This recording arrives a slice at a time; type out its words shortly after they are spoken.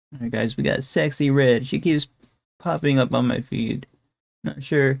Alright guys, we got Sexy Red. She keeps popping up on my feed. Not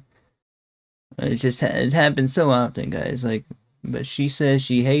sure. It happens so often, guys. But she says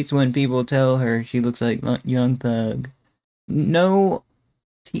she hates when people tell her she looks like Young Thug. No,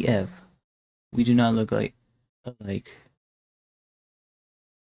 TF. We do not look alike.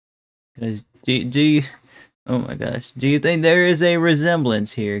 Guys, do you? Oh my gosh, do you think there is a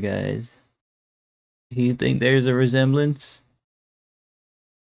resemblance here, guys? Do you think there's a resemblance?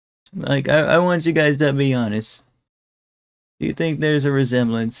 I want you guys to be honest. Do you think there's a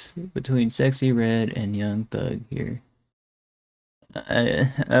resemblance between Sexy Red and Young Thug here?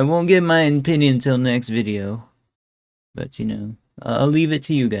 I won't give my opinion until next video, but I'll leave it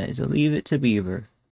to you guys. I'll leave it to Beaver.